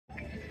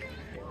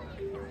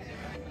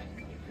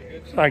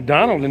It's like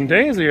Donald and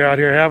Daisy are out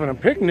here having a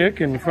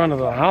picnic in front of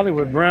the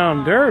Hollywood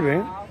Brown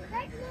Derby.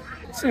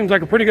 Seems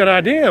like a pretty good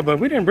idea, but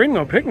we didn't bring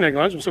no picnic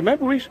lunch, so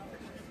maybe we should,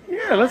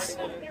 yeah, let's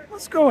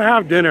go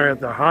have dinner at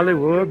the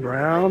Hollywood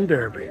Brown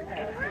Derby.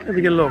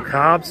 Maybe get a little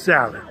Cobb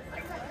salad.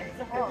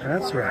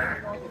 That's right.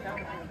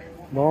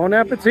 Bon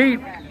appetit,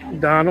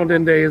 Donald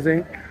and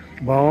Daisy.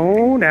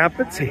 Bon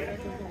appetit.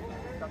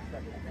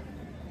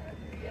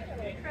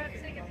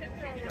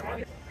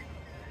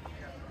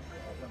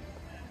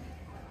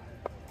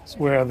 It's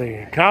where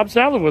the Cobb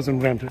salad was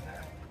invented.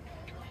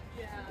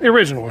 The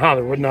original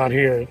Hollywood, not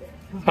here.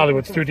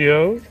 Hollywood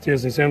Studios,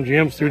 Disney's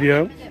MGM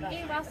Studio.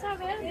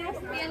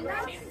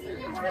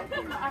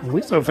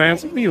 We so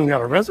fancy, we even got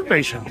a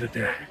reservation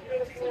today.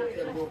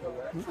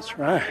 That's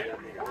right.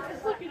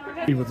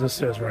 See what this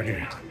says right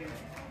here.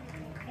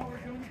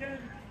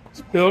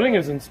 This building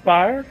is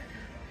inspired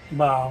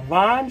by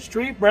Vine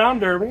Street Brown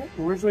Derby,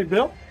 originally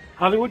built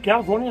Hollywood,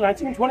 California,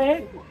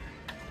 1928.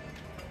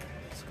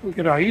 Let's go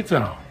get our eats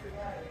on.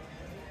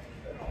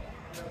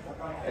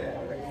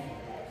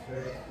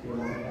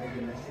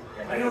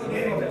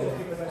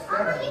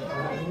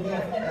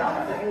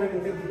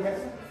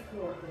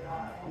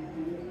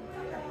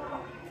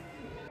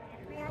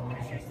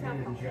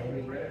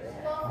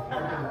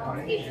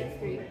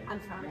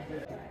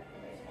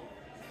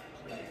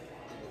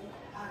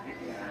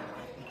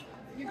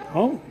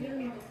 Oh,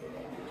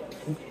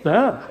 what's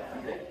that?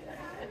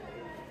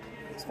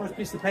 This first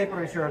piece of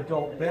paper is your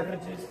adult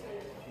beverages.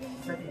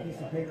 Second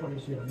piece of paper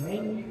is your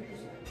menus.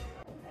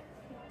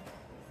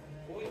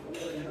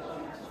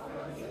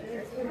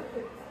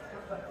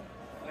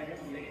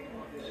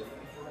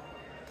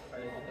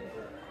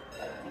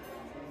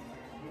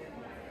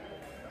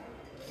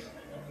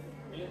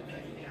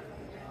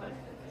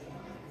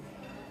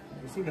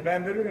 You see the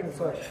bamboo and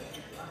such.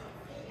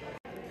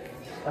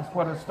 That's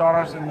what the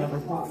stars in the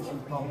report was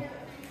called.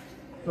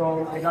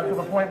 So they got to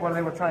the point where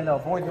they were trying to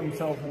avoid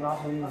themselves and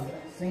not being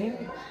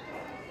seen.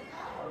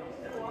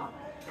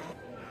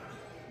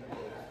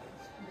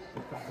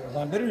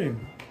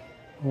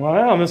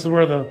 Wow, this is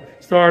where the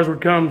stars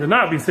would come to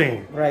not be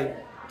seen. Right.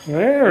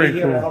 Very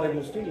Here at cool.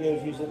 Hollywood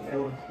Studios use it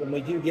for when we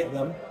do get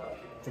them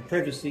for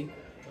privacy.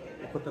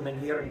 We put them in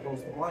here and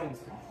close the blinds.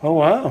 Oh,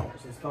 wow.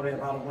 There's a story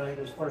about when it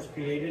was first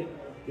created.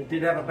 It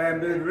did have a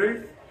bamboo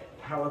roof.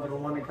 However, the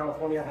one in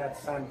California had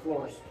sand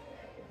floors.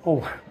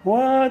 Oh,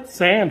 what?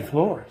 Sand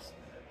floors.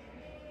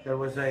 There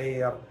was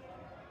a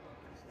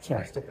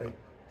Sorry.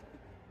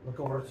 look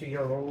over to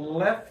your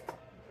left.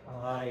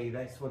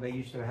 That's where they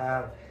used to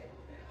have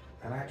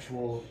an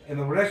actual. In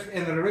the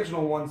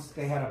original ones,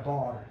 they had a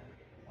bar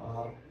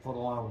for the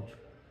lounge.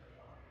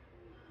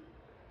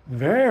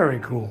 Very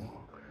cool.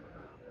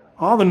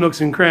 All the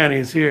nooks and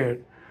crannies here at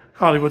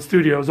Hollywood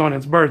Studios on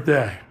its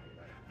birthday.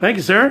 Thank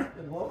you, sir.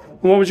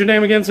 What was your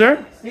name again,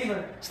 sir?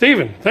 Stephen.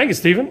 Stephen. Thank you,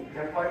 Stephen.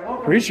 You're quite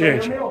welcome.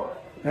 Appreciate you.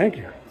 Thank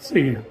you.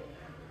 See you.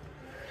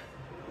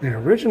 The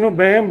original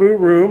Bamboo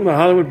Room, the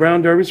Hollywood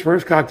Brown Derby's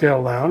first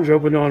cocktail lounge,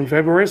 opened on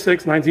February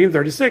 6,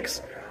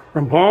 1936.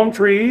 From palm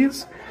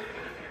trees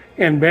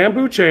and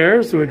bamboo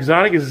chairs to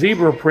exotic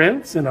zebra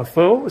prints and a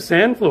faux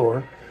sand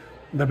floor,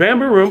 the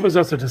Bamboo Room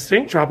possessed a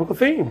distinct tropical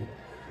theme.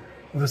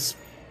 The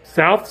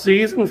South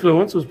Seas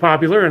influence was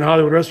popular in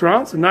Hollywood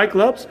restaurants and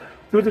nightclubs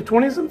through the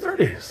 20s and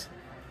 30s.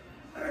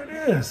 There it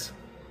is.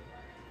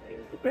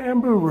 The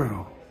Bamboo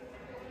Room.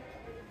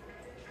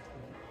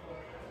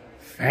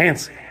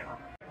 Fancy.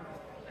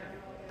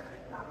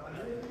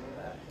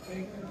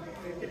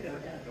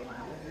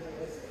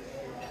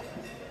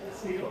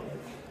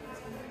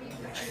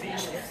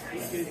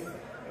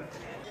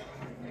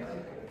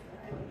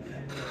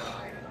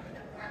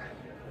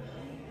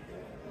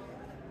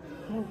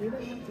 Oh, we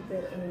don't have to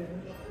get in.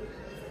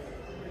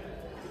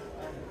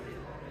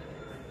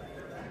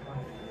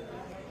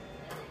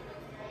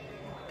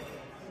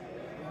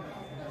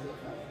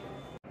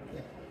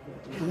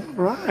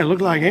 All right,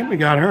 looked like Amy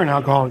got her an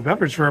alcoholic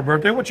beverage for her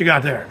birthday. What you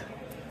got there?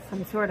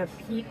 Some sort of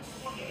peach.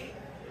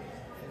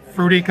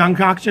 Fruity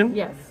concoction?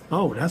 Yes.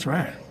 Oh, that's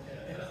right.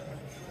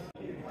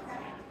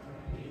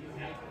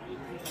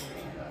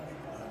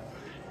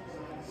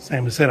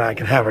 Sammy said I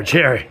could have her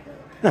cherry.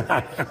 All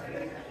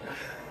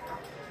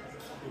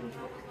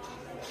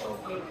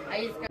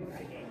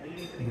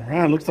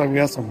right, looks like we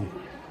got some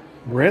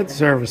bread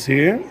service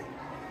here.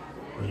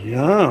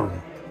 Yum.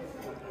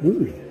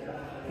 Ooh,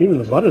 even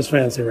the butter's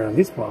fancy around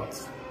these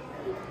spots.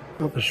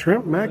 Got the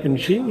shrimp mac and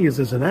cheese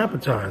as an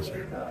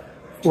appetizer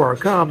before our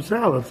Cobb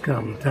salads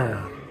come to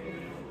town.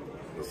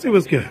 Let's see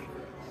what's good.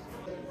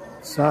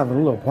 Side of a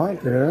little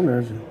pot there, and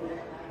there's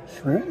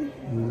shrimp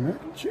and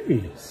mac and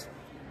cheese.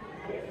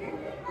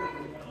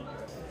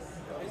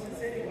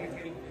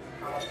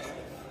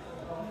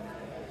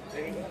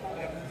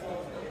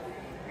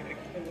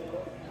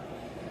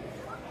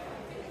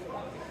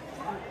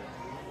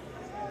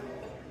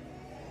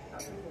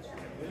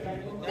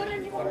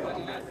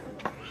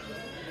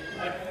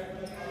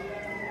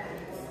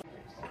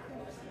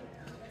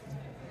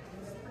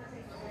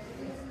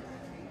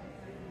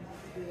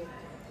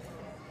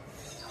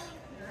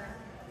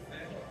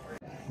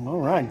 All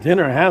right,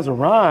 dinner has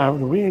arrived.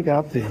 We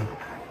got the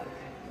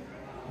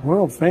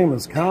world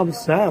famous Cobb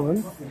salad,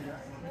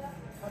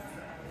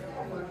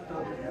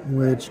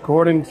 which,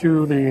 according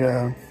to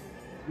the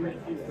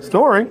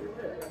story,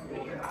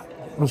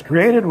 was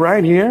created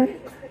right here,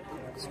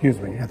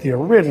 at the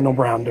original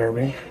Brown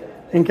Derby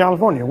in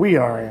California. We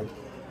are a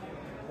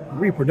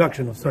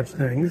reproduction of such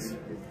things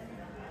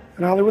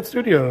in Hollywood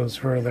Studios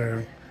for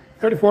their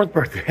 34th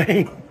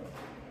birthday.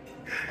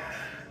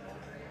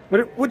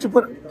 What'd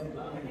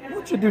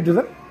you do to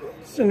that?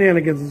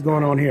 Shenanigans is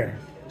going on here.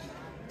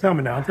 Tell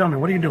me, what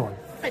are you doing?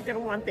 I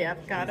don't want the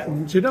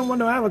avocado. She don't want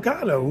no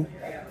avocado.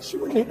 She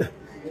would need.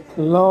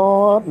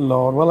 Lord.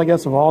 Well, I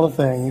guess of all the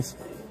things,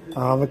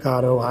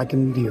 avocado I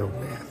can deal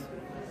with.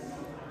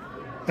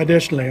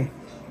 Additionally,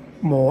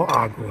 more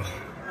agua.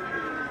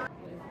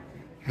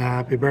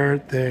 Happy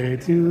birthday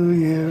to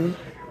you.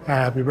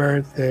 Happy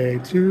birthday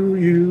to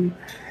you.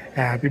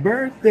 Happy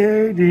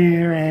birthday,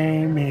 dear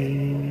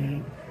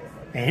Amy.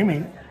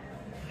 Amy.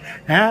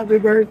 Happy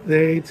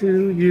birthday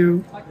to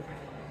you.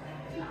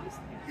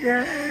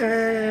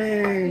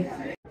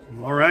 Yay!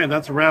 All right,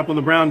 that's a wrap on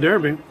the Brown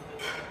Derby.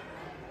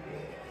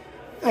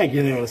 Thank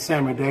you there,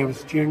 Sammy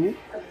Davis Jr.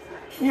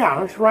 Yeah,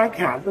 that's right,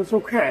 Cat. That's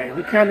okay.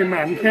 The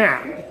Candyman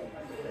can.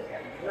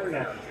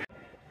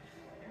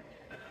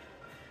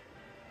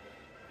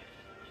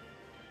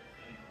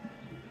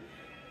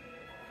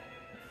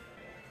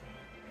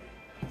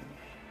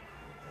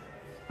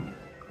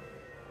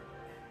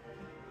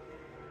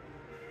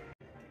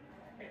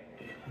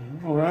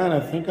 All right, I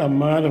think I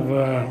might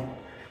have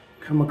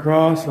come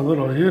across a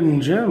little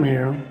hidden gem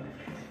here.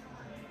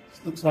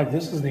 This looks like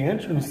this is the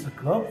entrance to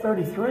Club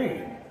 33.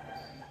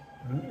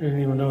 I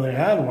didn't even know they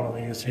had one of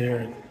these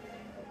here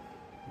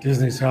at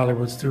Disney's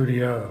Hollywood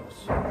Studios.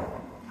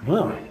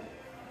 Well,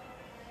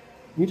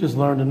 you just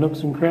learned a Nooks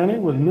and Cranny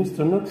with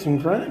Mr. Nooks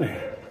and Cranny.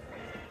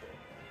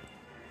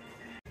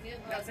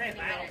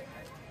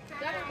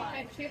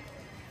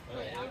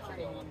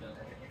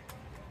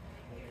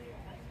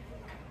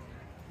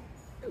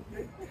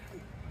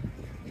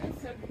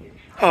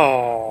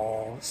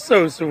 Oh,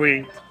 so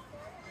sweet.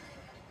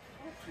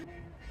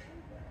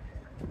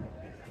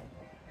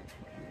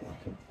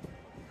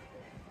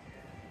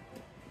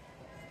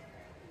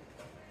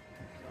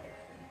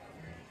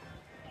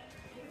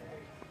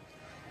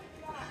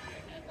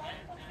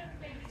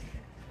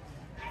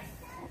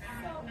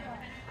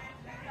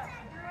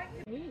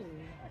 Ooh,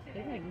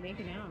 they're like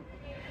making out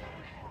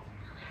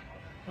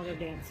while they're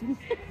dancing.